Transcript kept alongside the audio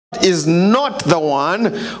is not the one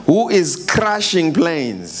who is crashing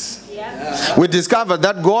planes. We discovered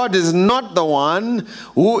that God is not the one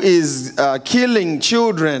who is killing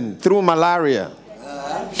children through malaria.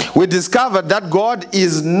 We discovered that God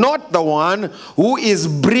is not the one who is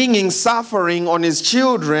bringing suffering on his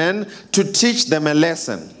children to teach them a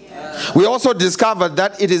lesson. We also discovered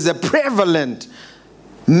that it is a prevalent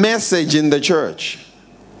message in the church.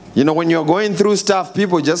 You know, when you're going through stuff,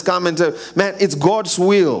 people just come and say, man, it's God's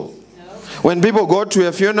will. When people go to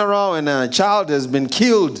a funeral and a child has been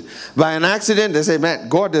killed by an accident, they say, man,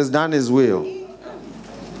 God has done his will.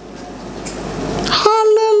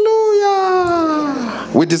 Hallelujah.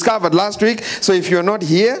 We discovered last week, so if you're not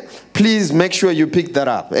here, please make sure you pick that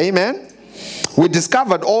up. Amen. We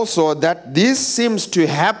discovered also that this seems to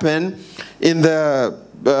happen in the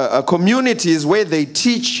communities where they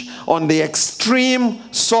teach on the extreme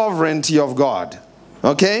sovereignty of God.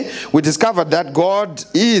 Okay? We discovered that God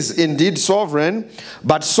is indeed sovereign,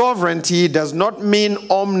 but sovereignty does not mean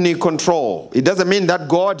omni-control. It doesn't mean that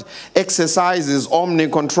God exercises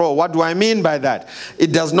omni-control. What do I mean by that?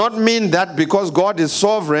 It does not mean that because God is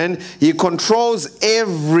sovereign, he controls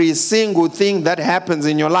every single thing that happens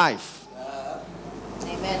in your life.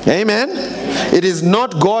 Amen. It is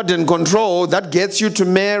not God in control that gets you to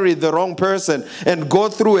marry the wrong person and go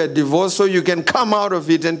through a divorce so you can come out of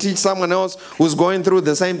it and teach someone else who's going through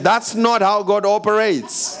the same. That's not how God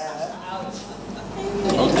operates.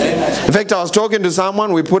 In fact, I was talking to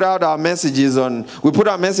someone. We put our messages on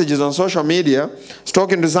social media. I was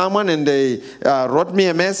talking to someone and they wrote me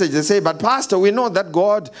a message. They say, but Pastor, we know that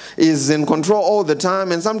God is in control all the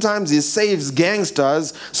time, and sometimes he saves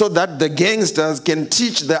gangsters so that the gangsters can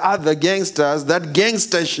teach the other gangsters that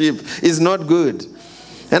gangstership is not good.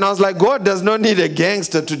 And I was like, God does not need a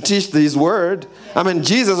gangster to teach his word. I mean,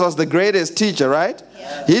 Jesus was the greatest teacher, right?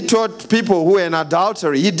 Yeah. He taught people who were in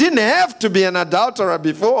adultery. He didn't have to be an adulterer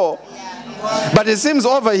before. Yeah. But it seems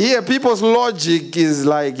over here, people's logic is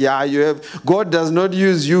like, yeah, God does not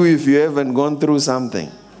use you if you haven't gone through something.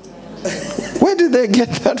 Where did they get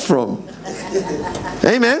that from?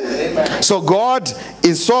 Amen? Amen. So God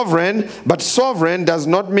is sovereign, but sovereign does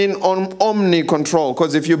not mean omni-control.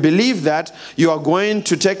 Because if you believe that, you are going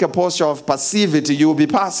to take a posture of passivity. You will be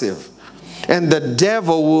passive. And the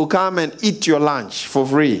devil will come and eat your lunch for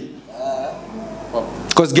free.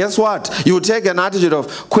 Because guess what? You will take an attitude of,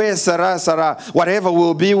 Kwe sara sara, whatever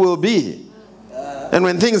will be, will be. And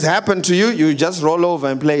when things happen to you, you just roll over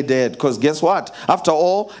and play dead. Because guess what? After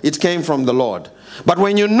all, it came from the Lord. But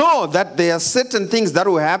when you know that there are certain things that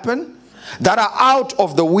will happen that are out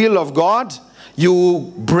of the will of God,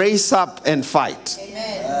 you brace up and fight.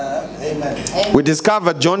 Amen. We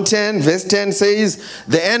discovered John 10 verse 10 says,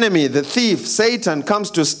 the enemy, the thief, Satan comes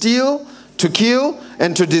to steal, to kill,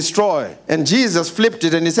 and to destroy. And Jesus flipped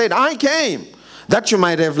it and he said, I came that you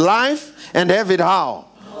might have life and have it how?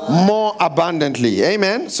 More abundantly.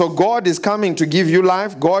 Amen. So God is coming to give you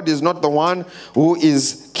life. God is not the one who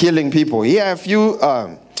is killing people. Here are a few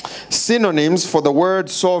synonyms for the word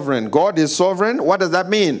sovereign. God is sovereign. What does that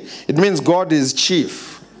mean? It means God is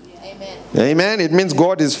chief. Amen. Amen. It means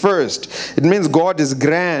God is first. It means God is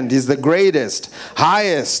grand. He's the greatest,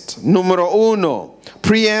 highest, numero uno,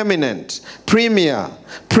 preeminent, premier,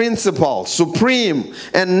 principal, supreme.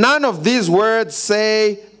 And none of these words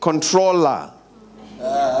say controller.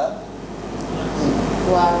 Wow.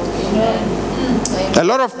 A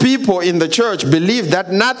lot of people in the church believe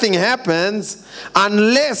that nothing happens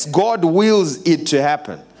unless God wills it to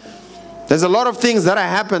happen. There's a lot of things that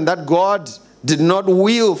happen that God did not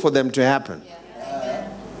will for them to happen.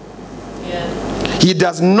 He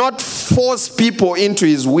does not force people into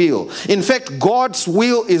his will. In fact, God's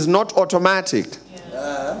will is not automatic.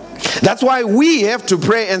 That's why we have to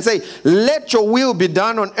pray and say, let your will be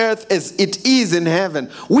done on earth as it is in heaven.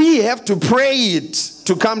 We have to pray it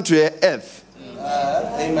to come to earth.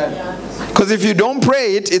 Amen. Because if you don't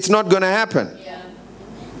pray it, it's not going to happen.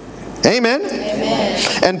 Amen?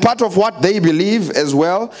 Amen. And part of what they believe as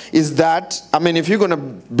well is that, I mean, if you're going to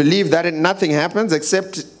believe that nothing happens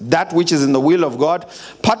except that which is in the will of God,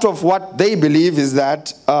 part of what they believe is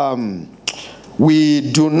that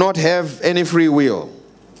we do not have any free will.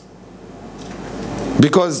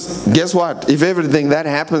 Because guess what? If everything that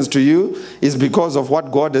happens to you is because of what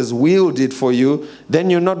God has willed it for you, then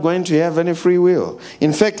you're not going to have any free will.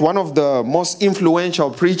 In fact, one of the most influential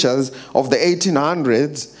preachers of the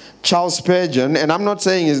 1800s, Charles Spurgeon, and I'm not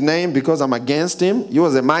saying his name because I'm against him. He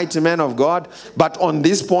was a mighty man of God, but on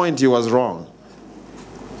this point he was wrong.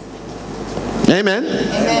 Amen?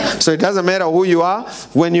 Amen. So it doesn't matter who you are.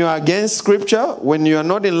 When you are against Scripture, when you are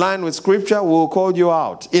not in line with Scripture, we'll call you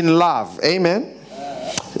out in love. Amen?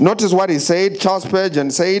 Notice what he said. Charles Spurgeon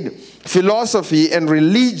said, philosophy and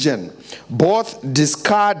religion both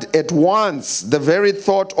discard at once the very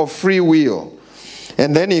thought of free will.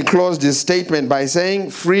 And then he closed his statement by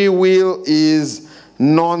saying, free will is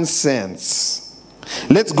nonsense.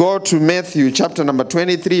 Let's go to Matthew chapter number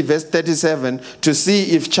 23, verse 37 to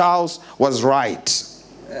see if Charles was right.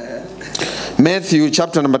 Matthew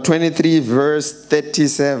chapter number 23, verse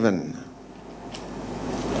 37.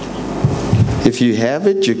 If you have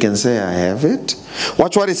it, you can say, I have it.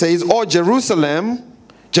 Watch what it says. Oh, Jerusalem,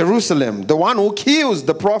 Jerusalem, the one who kills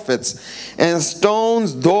the prophets and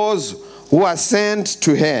stones those who are sent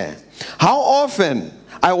to her. How often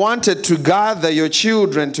I wanted to gather your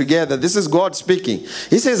children together. This is God speaking.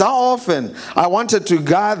 He says, how often I wanted to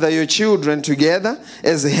gather your children together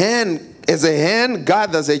as a hen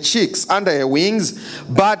gathers her chicks under her wings,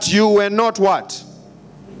 but you were not what?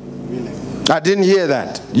 I didn't hear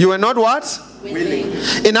that. You were not what? Willing.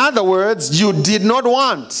 In other words, you did not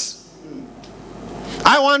want.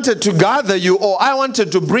 I wanted to gather you, or I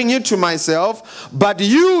wanted to bring you to myself, but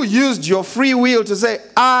you used your free will to say,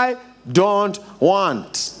 I don't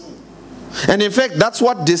want. And in fact, that's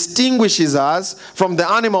what distinguishes us from the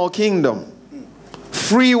animal kingdom.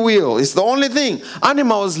 Free will is the only thing.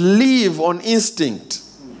 Animals live on instinct.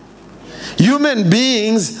 Human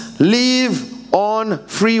beings live on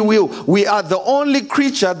free will. We are the only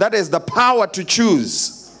creature that has the power to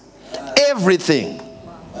choose everything,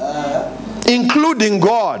 including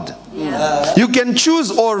God. You can choose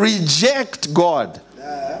or reject God,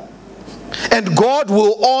 and God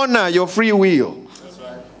will honor your free will.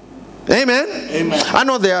 Amen? Amen. I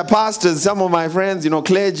know there are pastors, some of my friends,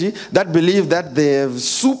 clergy, that believe that they have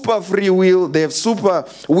super free will. They have super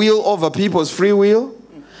will over people's free will.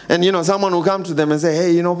 And, someone will come to them and say,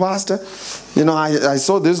 hey, pastor, I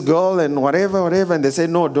saw this girl and whatever. And they say,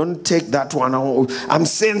 no, don't take that one. I'm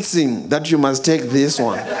sensing that you must take this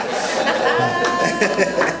one.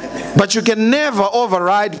 But you can never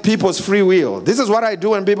override people's free will. This is what I do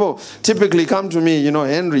when people typically come to me,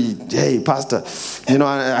 Henry, hey, pastor,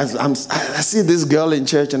 I see this girl in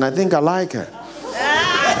church and I think I like her.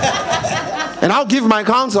 And I'll give my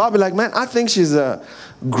counsel. I'll be like, man, I think she's a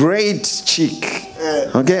great chick.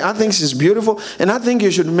 Okay, I think she's beautiful, and I think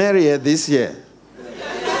you should marry her this year.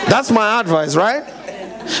 That's my advice, right?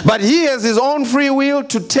 But he has his own free will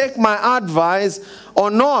to take my advice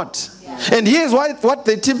or not. And here's what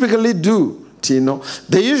they typically do, Tino.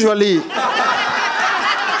 They usually...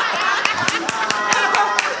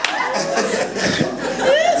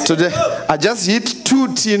 Today, I just hit 2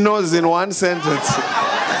 Tinos in one sentence.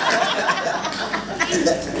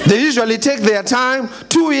 They usually take their time,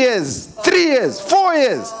 2 years, 3 years, 4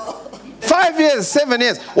 years, 5 years, 7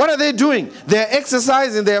 years. What are they doing? They're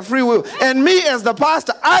exercising their free will. And me as the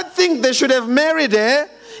pastor, I think they should have married her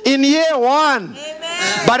in year 1.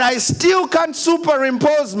 Amen. But I still can't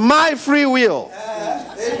superimpose my free will.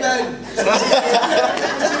 Amen.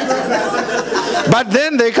 But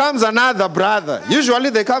then there comes another brother. Usually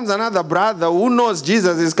there comes another brother who knows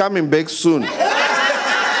Jesus is coming back soon.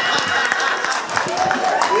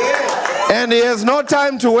 And he has no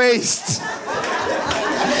time to waste.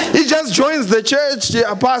 He just joins the church.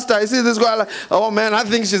 Yeah, pastor, I see this girl. Like, oh man, I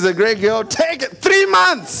think she's a great girl. Take it. 3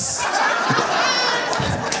 months.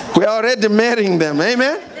 We're already marrying them.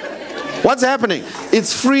 Amen? What's happening?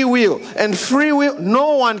 It's free will. And free will,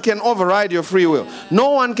 no one can override your free will.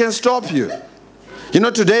 No one can stop you.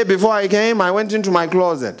 Today before I came, I went into my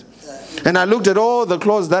closet. And I looked at all the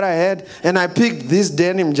clothes that I had, and I picked this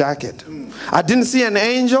denim jacket. I didn't see an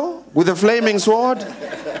angel with a flaming sword.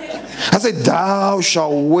 I said, thou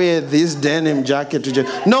shalt wear this denim jacket to church.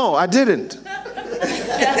 No, I didn't.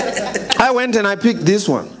 I went and I picked this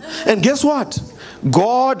one. And guess what?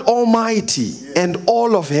 God Almighty and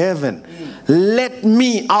all of heaven let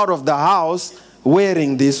me out of the house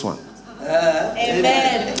wearing this one.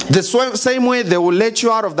 Amen. The same way they will let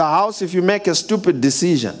you out of the house if you make a stupid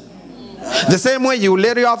decision. The same way you will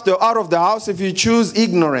let you out of the house if you choose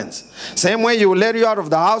ignorance. Same way you will let you out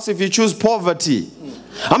of the house if you choose poverty.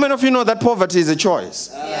 How many of you know that poverty is a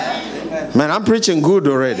choice? Yeah. Man, I'm preaching good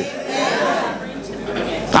already.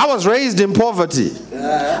 I was raised in poverty.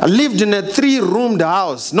 I lived in a 3-roomed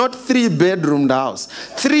house, not 3-bedroomed house.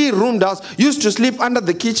 3-roomed house. Used to sleep under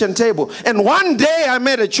the kitchen table. And one day I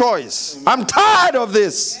made a choice. I'm tired of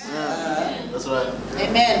this. That's right.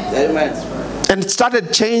 Amen. Amen. And it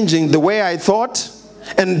started changing the way I thought.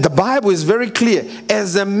 And the Bible is very clear.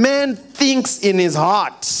 As a man thinks in his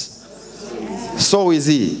heart, so is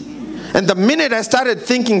he. And the minute I started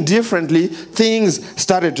thinking differently, things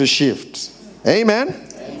started to shift. Amen?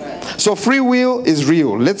 So free will is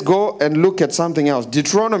real. Let's go and look at something else.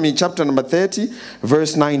 Deuteronomy chapter number 30,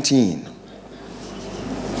 verse 19.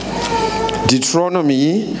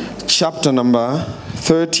 Deuteronomy chapter number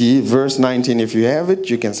 30, verse 19. If you have it,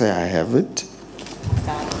 you can say, I have it.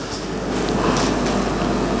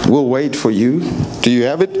 We'll wait for you. Do you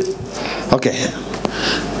have it? Okay.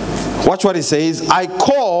 Watch what it says. I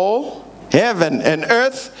call heaven and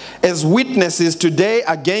earth as witnesses today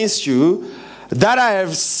against you that I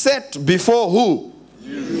have set before who?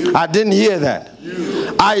 You. I didn't hear that.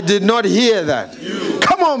 You. I did not hear that. You.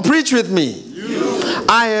 Come on, preach with me. You.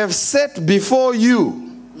 I have set before you.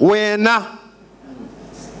 When?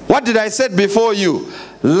 What did I set before you?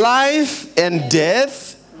 Life and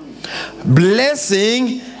death,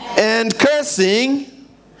 blessing and cursing.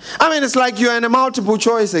 I mean, it's like you're in a multiple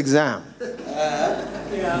choice exam.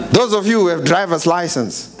 Those of you who have driver's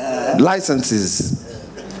licenses,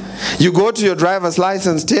 you go to your driver's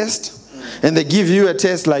license test and they give you a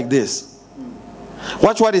test like this.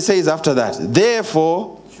 Watch what it says after that.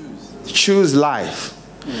 Therefore, choose life.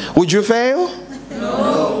 Would you fail?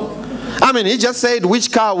 No. I mean, he just said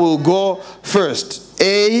which car will go first.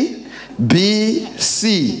 A, B,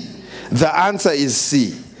 C. The answer is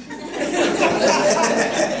C.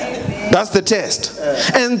 That's the test.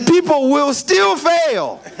 And people will still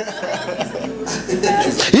fail.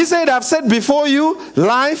 He said, I've set before you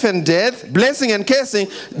life and death, blessing and cursing.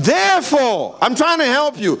 Therefore, I'm trying to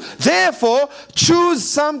help you. Therefore, choose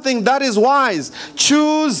something that is wise.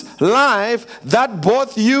 Choose life that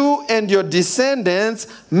both you and your descendants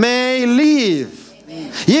may live.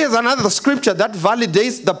 Here's another scripture that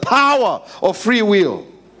validates the power of free will.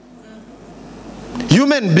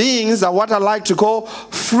 Human beings are what I like to call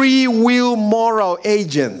free will moral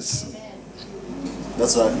agents.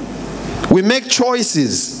 That's right. We make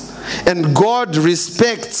choices, and God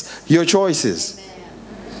respects your choices.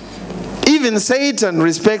 Even Satan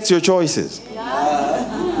respects your choices.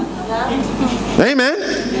 Amen?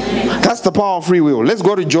 That's the power of free will. Let's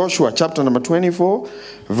go to Joshua chapter number 24,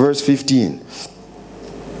 verse 15.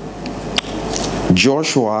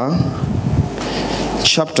 Joshua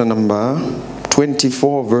chapter number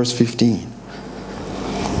 24, verse 15.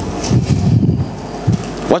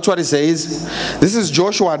 Watch what it says. This is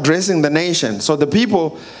Joshua addressing the nation. So the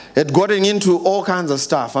people had gotten into all kinds of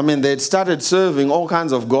stuff. I mean, they had started serving all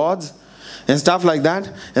kinds of gods and stuff like that.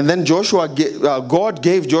 And then God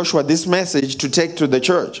gave Joshua this message to take to the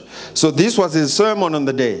church. So this was his sermon on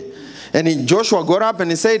the day. And Joshua got up and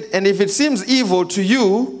he said, and if it seems evil to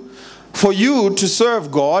you, for you to serve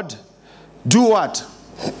God, do what?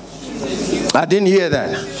 I didn't hear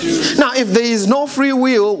that. Now, if there is no free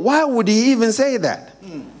will, why would he even say that?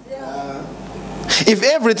 If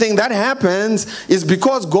everything that happens is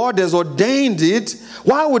because God has ordained it,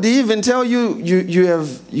 why would he even tell you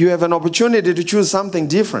you have an opportunity to choose something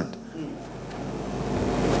different?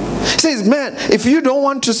 He says, man, if you don't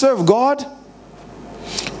want to serve God,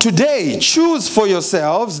 today choose for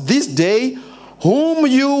yourselves this day whom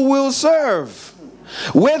you will serve.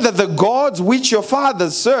 Whether the gods which your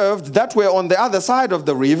fathers served that were on the other side of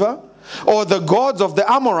the river, or the gods of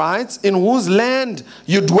the Amorites in whose land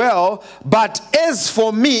you dwell, but as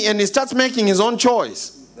for me, and he starts making his own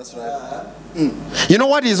choice. That's right. You know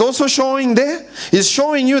what he's also showing there? He's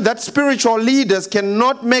showing you that spiritual leaders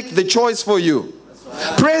cannot make the choice for you.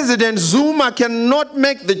 Right. President Zuma cannot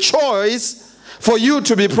make the choice for you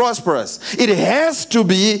to be prosperous. It has to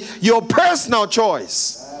be your personal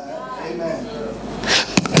choice. Amen.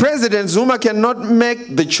 President Zuma cannot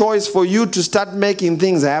make the choice for you to start making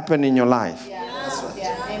things happen in your life.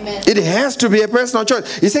 Amen. It has to be a personal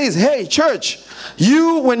choice. He says, hey, church,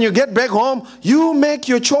 you, when you get back home, you make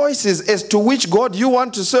your choices as to which God you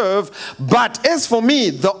want to serve. But as for me,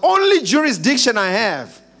 the only jurisdiction I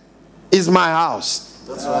have is my house.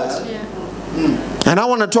 That's right. Yeah. And I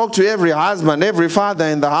want to talk to every husband, every father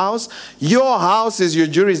in the house. Your house is your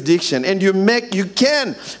jurisdiction, and you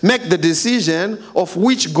can make the decision of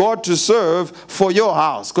which God to serve for your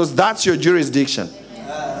house, because that's your jurisdiction.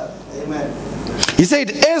 Amen. He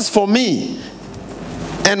said, as for me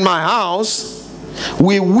and my house,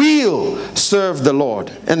 we will serve the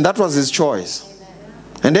Lord. And that was his choice.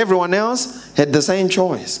 And everyone else had the same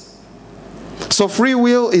choice. So free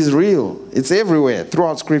will is real. It's everywhere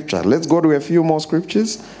throughout Scripture. Let's go to a few more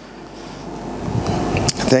scriptures.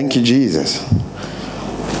 Thank you, Jesus.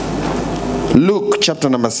 Luke chapter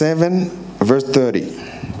number 7, verse 30.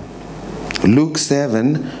 Luke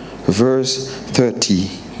 7, verse 30.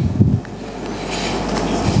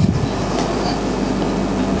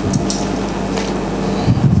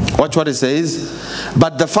 Watch what it says.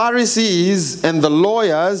 But the Pharisees and the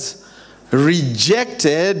lawyers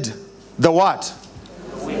rejected the what?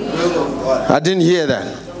 The will of God. I didn't hear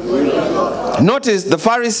that. The will of God. Notice the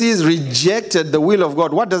Pharisees rejected the will of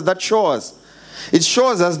God. What does that show us? It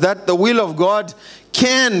shows us that the will of God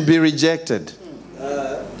can be rejected.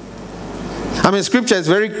 I mean, scripture is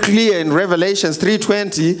very clear in Revelations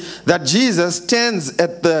 3:20 that Jesus stands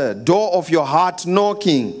at the door of your heart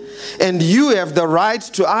knocking, and you have the right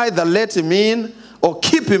to either let him in or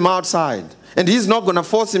keep him outside. And he's not going to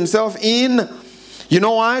force himself in. You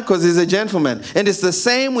know why? Because he's a gentleman. And it's the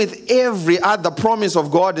same with every other promise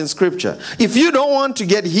of God in scripture. If you don't want to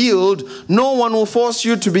get healed, no one will force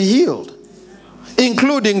you to be healed,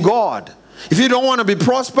 including God. If you don't want to be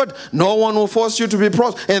prospered, no one will force you to be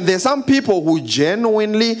prospered. And there's some people who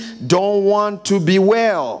genuinely don't want to be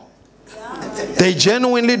well. They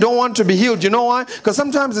genuinely don't want to be healed. You know why? Because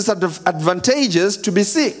sometimes it's advantageous to be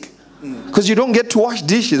sick. Because you don't get to wash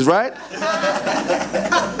dishes, right?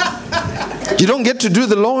 You don't get to do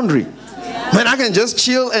the laundry. Man, I can just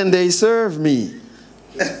chill and they serve me.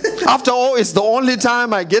 After all, it's the only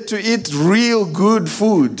time I get to eat real good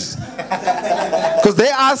food. Because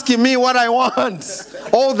they're asking me what I want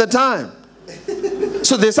all the time.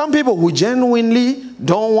 So there's some people who genuinely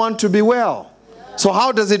don't want to be well. So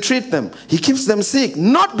how does he treat them? He keeps them sick.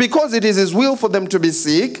 Not because it is his will for them to be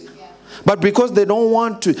sick, but because they don't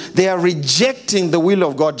want to. They are rejecting the will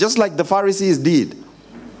of God, just like the Pharisees did.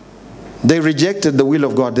 They rejected the will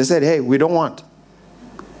of God. They said, hey, we don't want.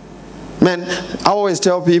 Man, I always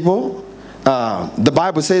tell people, the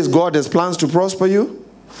Bible says God has plans to prosper you.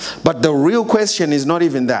 But the real question is not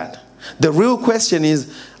even that. The real question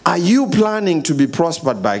is, are you planning to be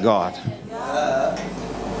prospered by God?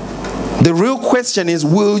 The real question is,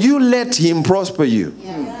 will you let him prosper you?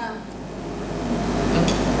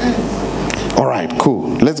 All right,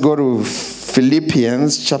 cool. Let's go to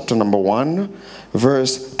Philippians chapter number 1,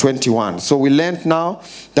 verse 21. So we learned now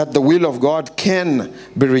that the will of God can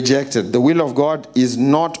be rejected. The will of God is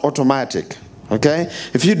not automatic. Okay?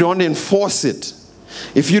 If you don't enforce it,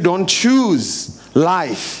 if you don't choose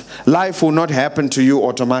life, life will not happen to you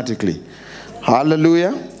automatically.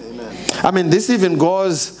 Hallelujah. Amen. I mean, this even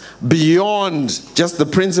goes beyond just the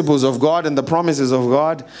principles of God and the promises of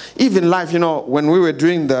God. Even life, you know, when we were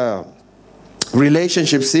doing the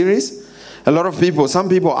relationship series, a lot of people, some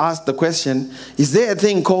people asked the question, is there a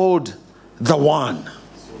thing called the one?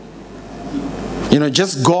 You know,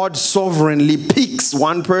 just God sovereignly picks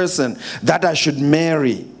one person that I should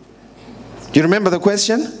marry. Do you remember the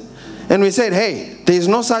question? And we said, hey, there is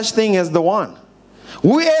no such thing as the one.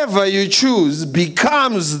 Whoever you choose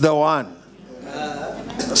becomes the one.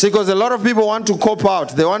 See, because a lot of people want to cop out.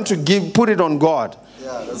 They want to put it on God.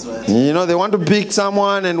 Yeah, that's right. You know, they want to pick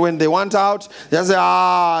someone, and when they want out, they say,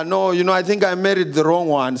 no, you know, I think I married the wrong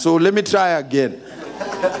one, so let me try again.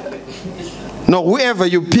 No, whoever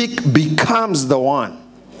you pick becomes the one.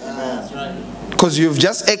 Because you've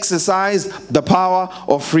just exercised the power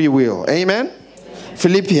of free will. Amen?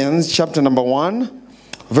 Philippians chapter number 1,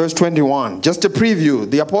 verse 21. Just a preview.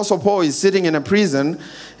 The Apostle Paul is sitting in a prison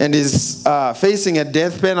and is facing a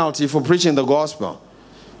death penalty for preaching the gospel.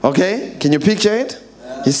 Okay? Can you picture it?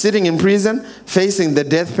 He's sitting in prison facing the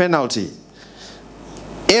death penalty.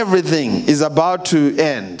 Everything is about to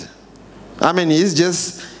end. I mean,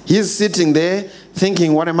 he's sitting there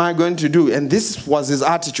thinking, what am I going to do? And this was his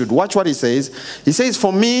attitude. Watch what he says. He says,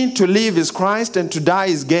 for me to live is Christ and to die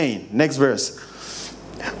is gain. Next verse.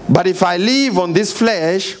 But if I live on this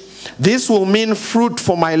flesh, this will mean fruit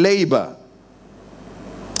for my labor.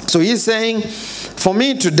 So he's saying, for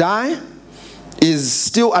me to die is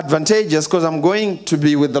still advantageous because I'm going to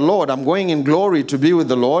be with the Lord. I'm going in glory to be with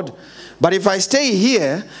the Lord. But if I stay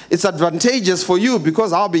here, it's advantageous for you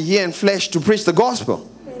because I'll be here in flesh to preach the gospel.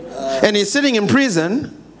 And he's sitting in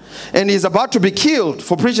prison and he's about to be killed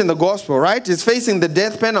for preaching the gospel, right? He's facing the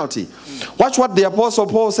death penalty. Watch what the Apostle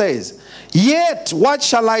Paul says. Yet, what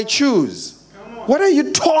shall I choose? What are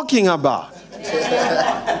you talking about?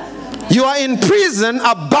 You are in prison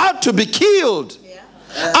about to be killed.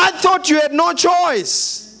 I thought you had no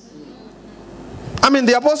choice. I mean,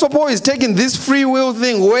 the Apostle Paul is taking this free will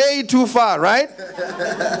thing way too far, right?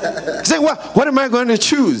 He's saying, what am I going to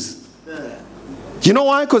choose? You know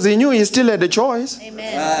why? Because he knew he still had a choice.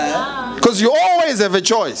 Because you always have a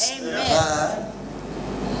choice.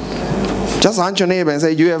 Just hunch your neighbor and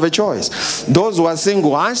say, you have a choice. Those who are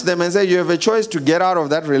single, hunch them and say, you have a choice to get out of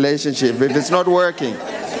that relationship if it's not working.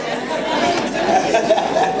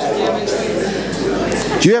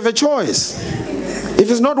 You have a choice.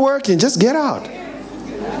 If it's not working, just get out.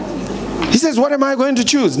 He says, what am I going to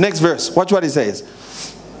choose? Next verse. Watch what he says.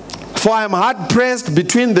 For I am hard pressed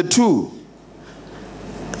between the two.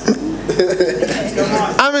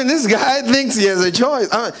 I mean, this guy thinks he has a choice.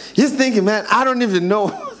 He's thinking, man, I don't even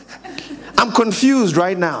know. I'm confused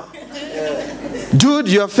right now. Dude,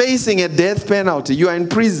 you're facing a death penalty. You are in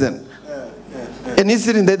prison. And he's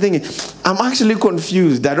sitting there thinking, I'm actually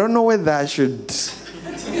confused. I don't know whether I should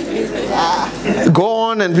go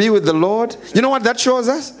on and be with the Lord. You know what that shows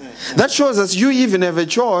us? That shows us you even have a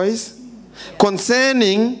choice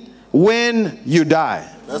concerning when you die.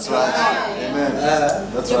 That's right. Amen.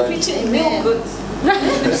 That's right.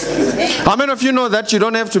 How many of you know that you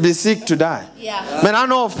don't have to be sick to die? Yeah. Man, I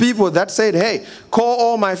know of people that said, hey, call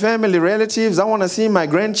all my family relatives. I want to see my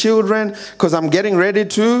grandchildren because I'm getting ready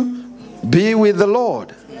to be with the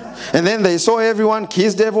Lord. Yeah. And then they saw everyone,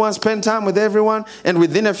 kissed everyone, spent time with everyone, and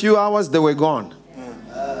within a few hours they were gone.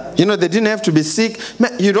 You know, they didn't have to be sick.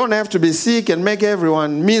 Man, you don't have to be sick and make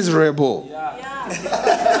everyone miserable.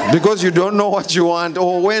 Because you don't know what you want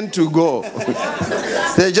or when to go.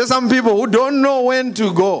 There are just some people who don't know when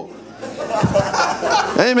to go.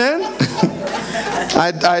 Amen.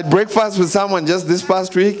 I had breakfast with someone just this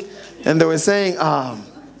past week, and they were saying,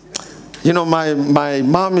 you know, my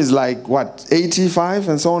mom is like, what, 85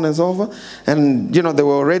 and so on and so forth. And, you know, they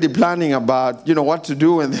were already planning about, you know, what to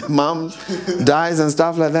do when their mom dies and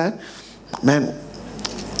stuff like that. Man,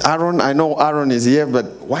 Aaron, I know Aaron is here, but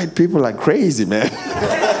white people are crazy, man.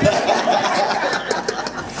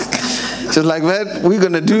 She's like, man, we're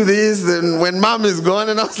going to do this, and when mom is gone,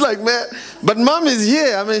 and I was like, man, but mom is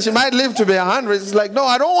here. I mean, she might live to be 100. She's like, no,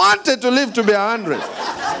 I don't want her to live to be 100.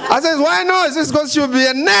 I said, why not? It's just because she'll be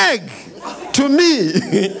a nag to me.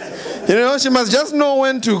 You know, she must just know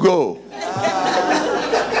when to go.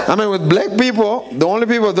 I mean, with black people, the only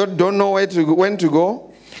people that don't know when to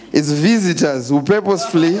go is visitors who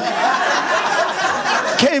purposefully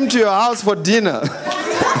came to your house for dinner.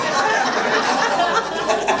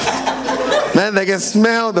 Man, they can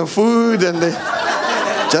smell the food and they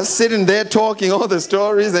just sitting there talking all the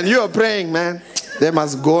stories, and you are praying, man, they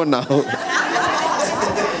must go now.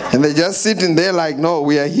 And they're just sitting there like, no,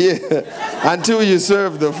 we are here until you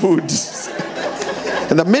serve the food.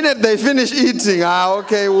 And the minute they finish eating,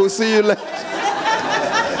 okay, we'll see you later.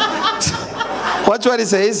 Watch what he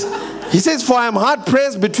says. He says, for I am hard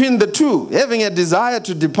pressed between the two, having a desire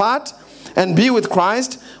to depart and be with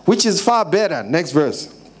Christ, which is far better. Next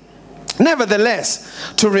verse.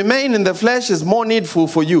 Nevertheless, to remain in the flesh is more needful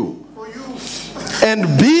for you.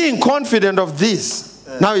 And being confident of this,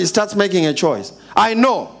 now he starts making a choice. I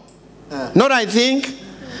know. Not I think,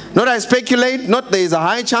 not I speculate, not there is a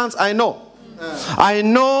high chance, I know. I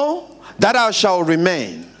know that I shall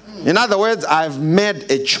remain. In other words, I've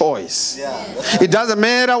made a choice. It doesn't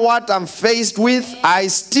matter what I'm faced with, I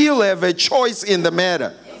still have a choice in the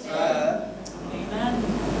matter.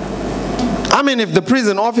 I mean, if the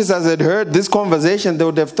prison officers had heard this conversation, they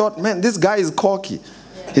would have thought, man, this guy is cocky.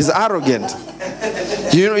 He's arrogant.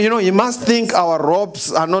 You know, you must think our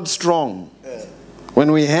ropes are not strong.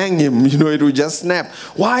 When we hang him, you know, it will just snap.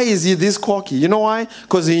 Why is he this cocky? You know why?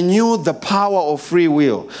 Because he knew the power of free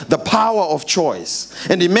will, the power of choice.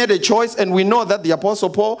 And he made a choice, and we know that the Apostle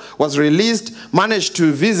Paul was released, managed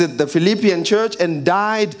to visit the Philippian church, and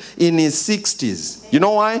died in his 60s. You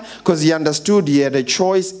know why? Because he understood he had a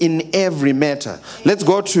choice in every matter. Let's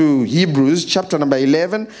go to Hebrews chapter number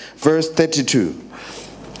 11, verse 32.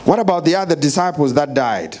 What about the other disciples that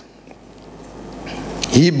died?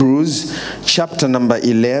 Hebrews chapter number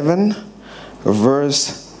 11,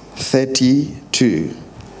 verse 32.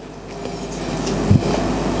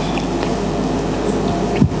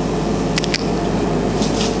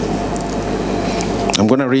 I'm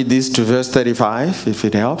going to read this to verse 35, if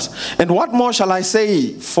it helps. And what more shall I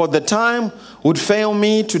say? For the time would fail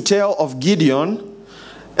me to tell of Gideon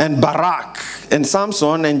and Barak and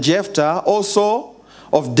Samson and Jephthah, also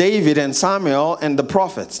of David and Samuel and the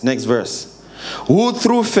prophets. Next verse. Who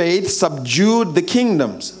through faith subdued the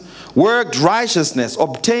kingdoms, worked righteousness,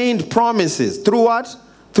 obtained promises. Through what?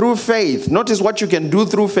 Through faith. Notice what you can do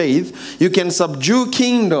through faith. You can subdue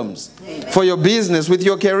kingdoms for your business, with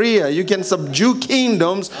your career. You can subdue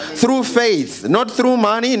kingdoms through faith. Not through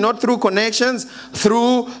money, not through connections,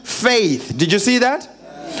 through faith. Did you see that?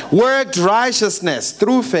 Worked righteousness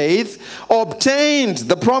through faith, obtained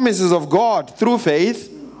the promises of God through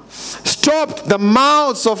faith, stopped the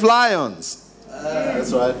mouths of lions.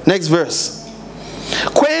 That's right. Next verse.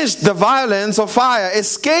 Quenched the violence of fire,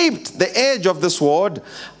 escaped the edge of the sword,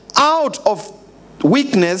 out of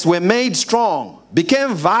weakness were made strong,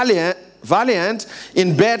 became valiant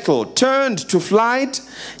in battle, turned to flight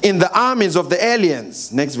in the armies of the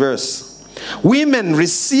aliens. Next verse. Women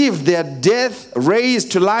received their death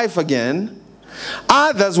raised to life again.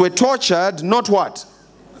 Others were tortured, not what?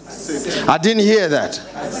 I didn't hear that.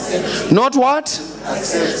 Not what?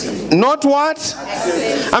 Not what?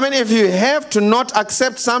 I mean, if you have to not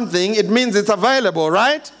accept something, it means it's available,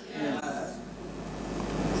 right?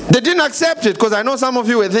 They didn't accept it, because I know some of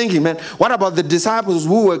you were thinking, man, what about the disciples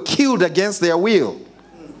who were killed against their will?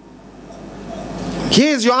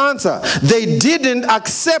 Here's your answer. They didn't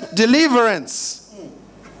accept deliverance.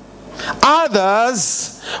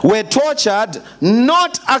 Others were tortured,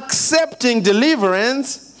 not accepting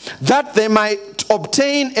deliverance, that they might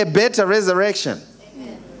obtain a better resurrection.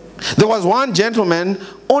 There was one gentleman,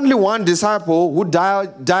 only one disciple, who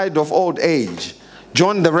died of old age.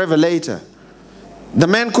 John the Revelator. The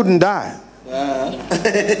man couldn't die.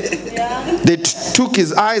 They took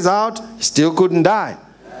his eyes out, still couldn't die.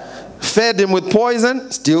 Fed him with poison,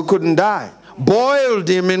 still couldn't die. Boiled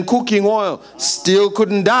him in cooking oil, still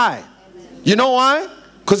couldn't die. You know why?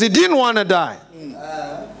 Because he didn't want to die.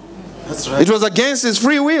 That's right. It was against his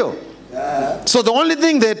free will. So the only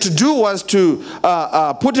thing they had to do was to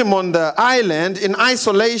put him on the island in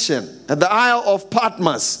isolation, at the Isle of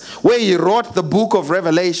Patmos, where he wrote the book of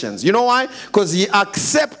Revelations. You know why? Because he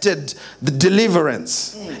accepted the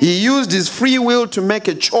deliverance. He used his free will to make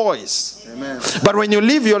a choice. Amen. But when you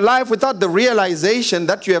live your life without the realization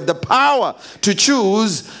that you have the power to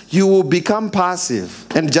choose, you will become passive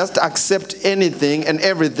and just accept anything and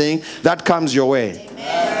everything that comes your way.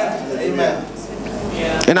 Amen.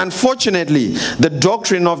 And unfortunately, the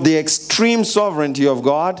doctrine of the extreme sovereignty of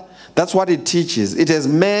God, that's what it teaches. It has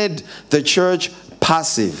made the church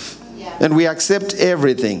passive. And we accept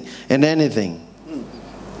everything and anything.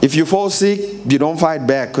 If you fall sick, you don't fight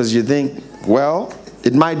back because you think, well,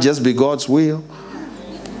 it might just be God's will.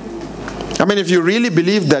 I mean, if you really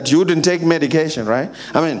believe that, you wouldn't take medication, right?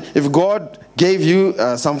 I mean, if God gave you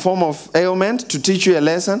some form of ailment to teach you a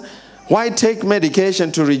lesson, why take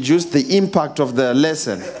medication to reduce the impact of the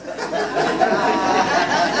lesson?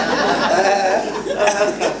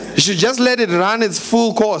 You should just let it run its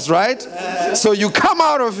full course, right? So you come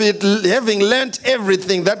out of it having learned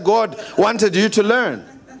everything that God wanted you to learn.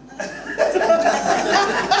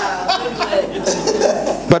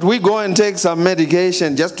 But we go and take some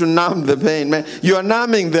medication just to numb the pain. Man, you are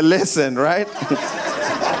numbing the lesson, right?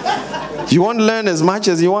 You won't learn as much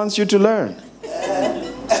as He wants you to learn.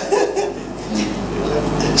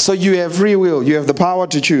 So you have free will. You have the power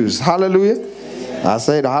to choose. Hallelujah. I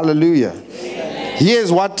said hallelujah.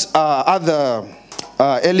 Here's what other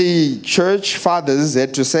early church fathers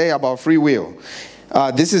had to say about free will.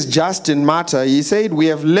 This is Justin Martyr. He said, we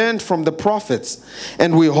have learned from the prophets,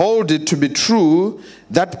 and we hold it to be true,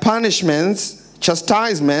 that punishments,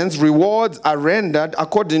 chastisements, rewards are rendered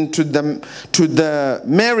according to the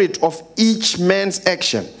merit of each man's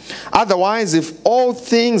action. Otherwise, if all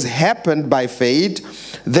things happened by fate,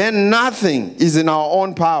 then nothing is in our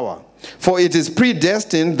own power. For it is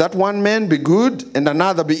predestined that one man be good and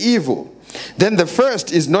another be evil. Then the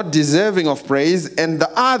first is not deserving of praise, and the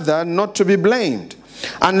other not to be blamed.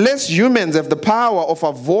 Unless humans have the power of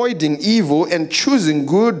avoiding evil and choosing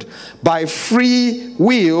good by free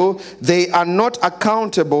will, they are not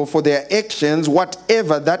accountable for their actions,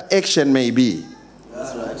 whatever that action may be.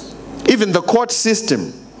 That's right. Even the court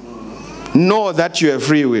system know that you have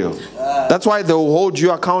free will. That's why they will hold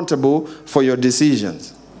you accountable for your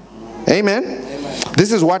decisions. Amen? Amen.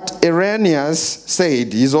 This is what Irenaeus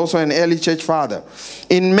said. He's also an early church father.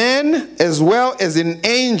 In men as well as in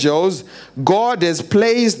angels, God has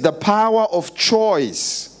placed the power of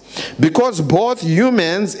choice, because both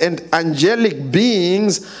humans and angelic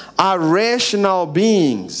beings are rational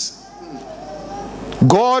beings.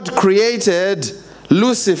 God created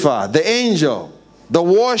Lucifer, the angel, the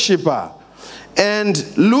worshipper,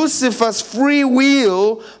 and Lucifer's free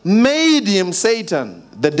will made him Satan,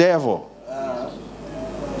 the devil.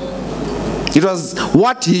 It was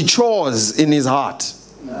what he chose in his heart.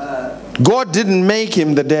 God didn't make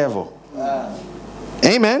him the devil.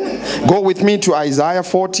 Amen. Go with me to Isaiah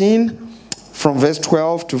 14 from verse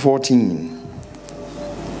 12 to 14.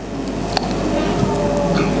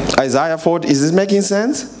 Isaiah 14. Is this making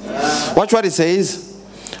sense? Watch what it says.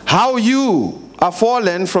 How you are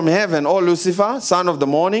fallen from heaven, O Lucifer, son of the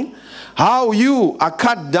morning. How you are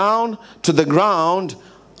cut down to the ground,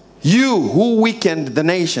 you who weakened the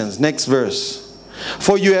nations. Next verse.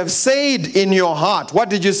 For you have said in your heart. What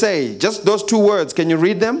did you say? Just those two words. Can you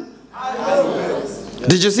read them? I will.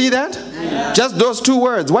 Did you see that? Yeah. Just those two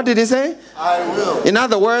words. What did he say? I will. In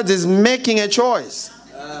other words, he's making a choice.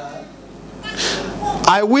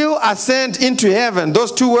 I will ascend into heaven.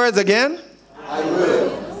 Those two words again. I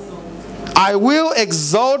will. I will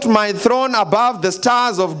exalt my throne above the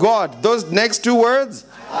stars of God. Those next two words.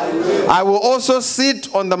 I will also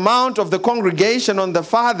sit on the mount of the congregation on the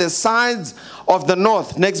farthest sides of the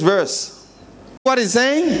north. Next verse. What he's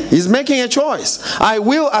saying? He's making a choice. I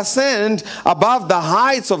will ascend above the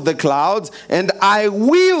heights of the clouds, and I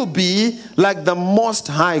will be like the Most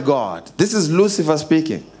High God. This is Lucifer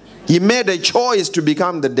speaking. He made a choice to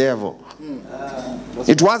become the devil.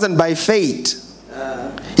 It wasn't by fate.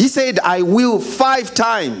 He said, I will 5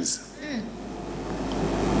 times.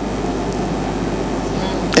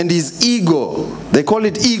 And his ego, they call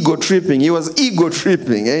it ego tripping. He was ego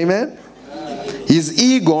tripping. Amen? His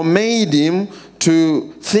ego made him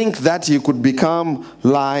to think that he could become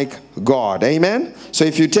like God. Amen? So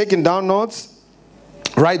if you're taking down notes,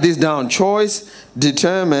 write this down. Choices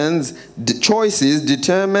determine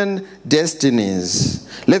destinies.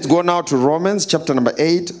 Let's go now to Romans chapter number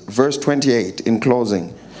 8, verse 28 in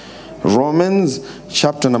closing. Romans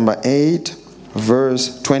chapter number 8,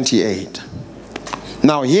 verse 28.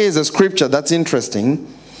 Now here is a scripture that's interesting.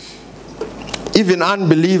 Even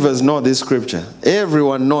unbelievers know this scripture.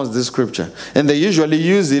 Everyone knows this scripture. And they usually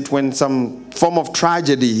use it when some form of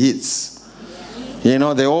tragedy hits. You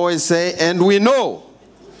know, they always say, and we know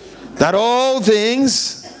that all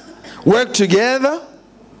things work together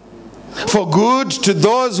for good to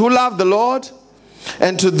those who love the Lord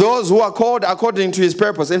and to those who are called according to his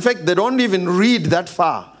purpose. In fact, they don't even read that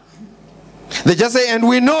far. They just say, and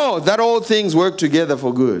we know that all things work together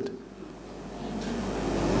for good.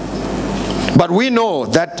 But we know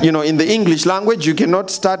that, you know, in the English language, you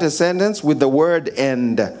cannot start a sentence with the word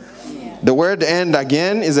and. The word and,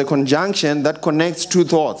 again, is a conjunction that connects 2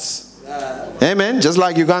 thoughts. Amen? Just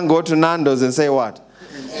like you can't go to Nando's and say what?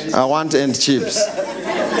 I want and chips.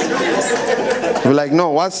 We're like, no,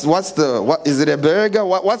 what is it a burger?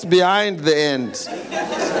 What's behind the end?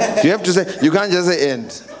 You have to say, you can't just say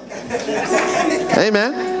end.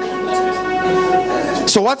 Amen?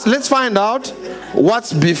 So let's find out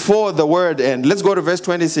what's before the word end. Let's go to verse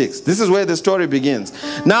 26. This is where the story begins.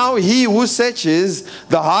 Now he who searches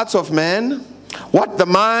the hearts of men, what the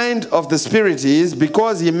mind of the Spirit is,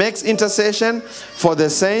 because he makes intercession for the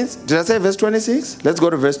saints. Did I say verse 26? Let's go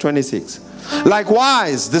to verse 26.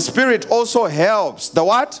 Likewise, the Spirit also helps. The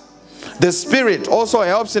what? The Spirit also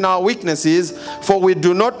helps in our weaknesses, for we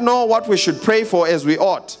do not know what we should pray for as we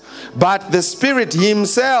ought. But the Spirit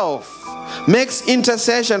himself makes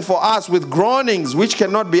intercession for us with groanings which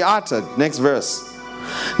cannot be uttered. Next verse.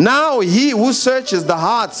 Now he who searches the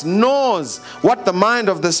hearts knows what the mind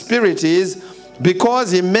of the Spirit is,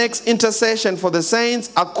 because he makes intercession for the saints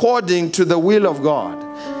according to the will of God.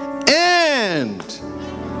 And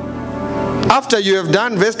after you have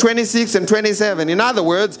done verse 26 and 27, in other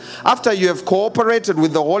words, after you have cooperated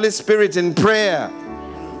with the Holy Spirit in prayer,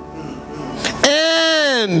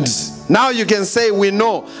 and now you can say, we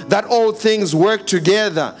know that all things work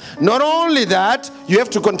together. Not only that, you have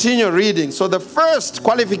to continue reading. So the first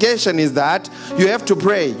qualification is that you have to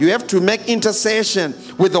pray. You have to make intercession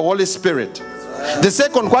with the Holy Spirit. The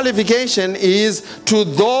second qualification is to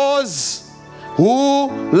those who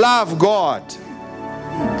love God.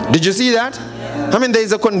 Did you see that? I mean, there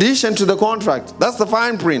is a condition to the contract. That's the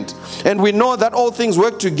fine print. And we know that all things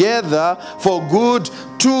work together for good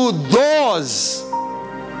to those.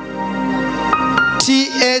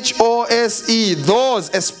 T-H-O-S-E. Those,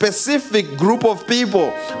 a specific group of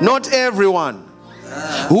people. Not everyone.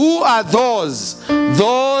 Who are those?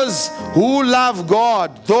 Those who love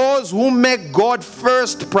God. Those who make God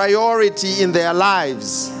first priority in their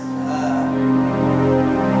lives.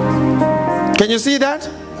 Can you see that?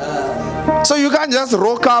 So you can't just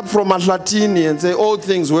rock up from Atlatini and say, all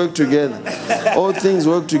things work together. All things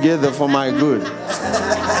work together for my good.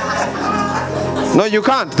 No, you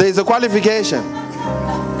can't. There is a qualification.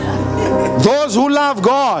 Those who love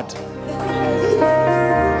God.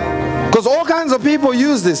 Because all kinds of people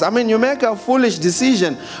use this. I mean, you make a foolish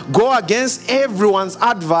decision, go against everyone's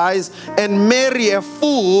advice and marry a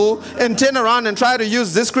fool and turn around and try to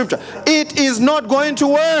use this scripture. It is not going to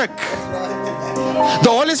work. The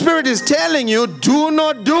Holy Spirit is telling you, do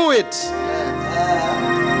not do it.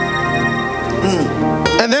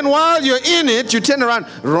 And then while you're in it, you turn around.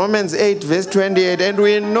 Romans 8 verse 28. And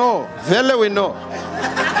we know, we know.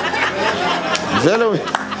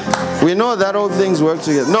 We know that all things work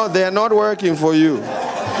together. No, they are not working for you.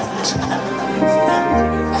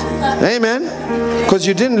 Amen. Because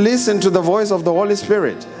you didn't listen to the voice of the Holy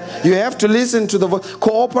Spirit. You have to listen to the voice.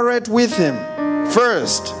 Cooperate with him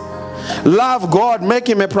first. Love God. Make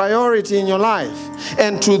him a priority in your life.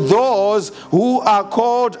 And to those who are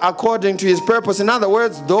called according to his purpose. In other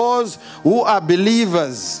words, those who are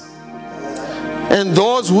believers. And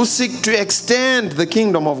those who seek to extend the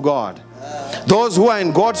kingdom of God. Those who are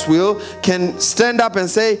in God's will can stand up and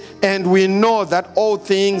say, and we know that all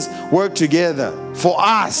things work together for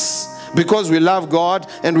us, because we love God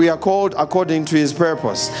and we are called according to His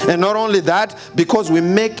purpose. And not only that, because we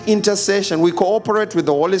make intercession, we cooperate with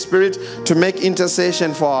the Holy Spirit to make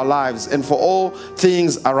intercession for our lives and for all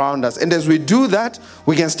things around us. And as we do that,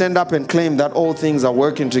 we can stand up and claim that all things are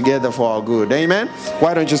working together for our good. Amen?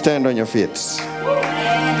 Why don't you stand on your feet?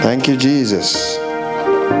 Thank you, Jesus.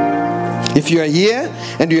 If you are here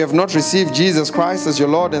and you have not received Jesus Christ as your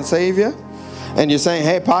Lord and Savior, and you're saying,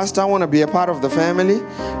 hey, Pastor, I want to be a part of the family,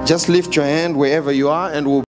 just lift your hand wherever you are and we'll